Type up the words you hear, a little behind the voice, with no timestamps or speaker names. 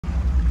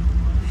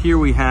Here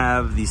we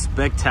have the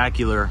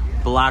spectacular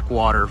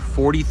Blackwater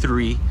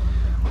 43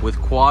 with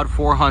quad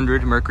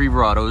 400 Mercury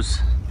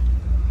Verados.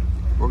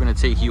 We're gonna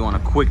take you on a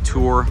quick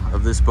tour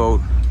of this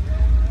boat.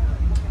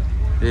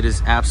 It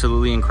is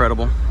absolutely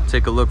incredible.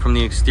 Take a look from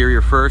the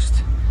exterior first.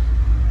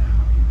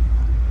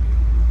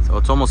 So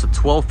it's almost a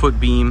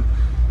 12-foot beam,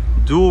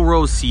 dual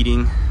row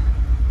seating,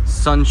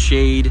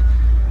 sunshade,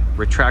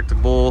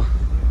 retractable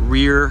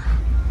rear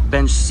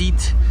bench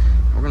seat.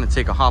 We're gonna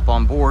take a hop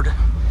on board,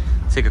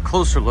 take a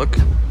closer look.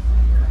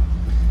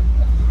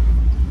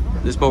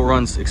 This boat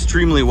runs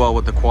extremely well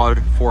with the quad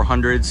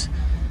 400s.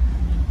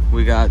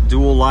 We got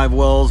dual live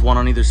wells, one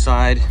on either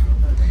side,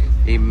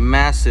 a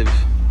massive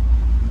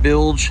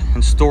bilge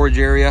and storage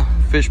area,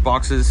 fish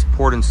boxes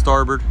port and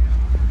starboard,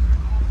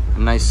 a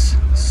nice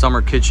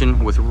summer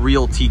kitchen with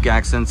real teak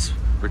accents,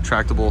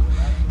 retractable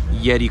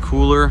Yeti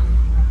cooler,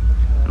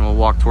 and we'll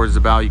walk towards the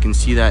bow. You can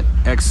see that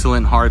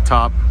excellent hard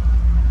top.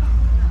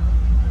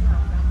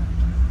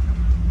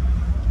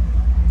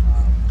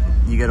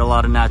 You get a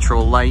lot of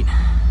natural light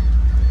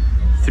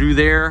through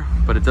there,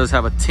 but it does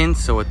have a tint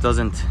so it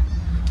doesn't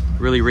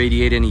really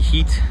radiate any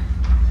heat.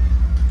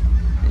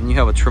 And you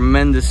have a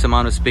tremendous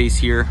amount of space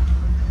here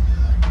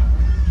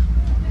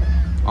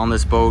on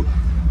this boat.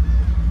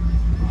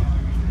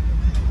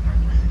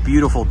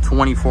 Beautiful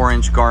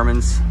 24-inch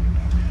Garmin's,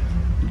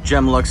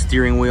 Gemlux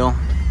steering wheel,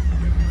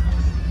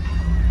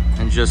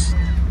 and just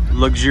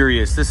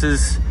luxurious.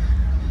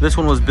 This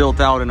one was built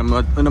out in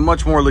a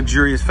much more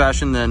luxurious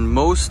fashion than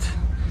most.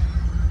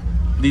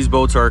 These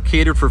boats are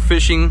catered for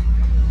fishing,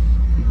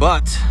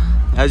 but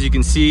as you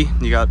can see,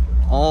 you got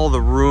all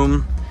the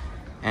room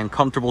and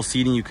comfortable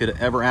seating you could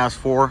ever ask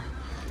for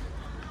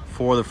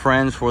the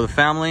friends, for the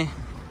family.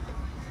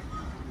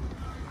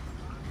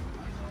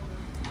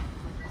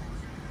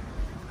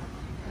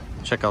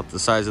 Check out the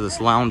size of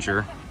this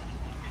lounger.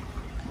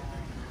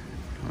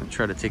 I'm gonna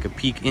try to take a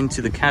peek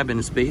into the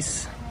cabin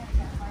space.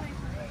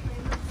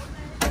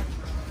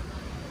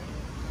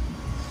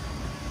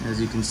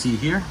 As you can see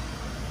here,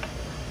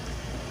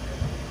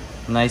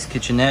 nice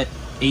kitchenette.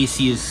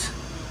 AC is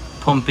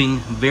pumping,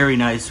 very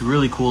nice,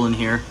 really cool in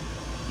here.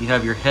 You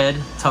have your head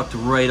tucked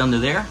right under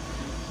there.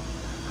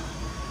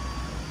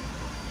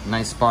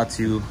 Nice spot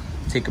to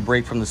take a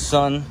break from the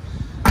sun,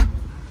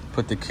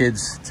 put the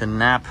kids to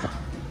nap.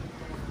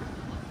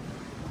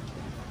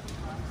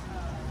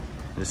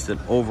 Just an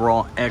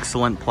overall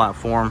excellent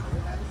platform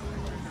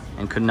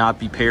and could not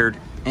be paired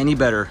any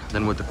better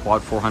than with the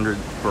quad 400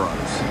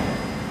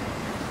 Verados.